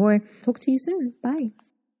more and more. Talk to you soon. Bye.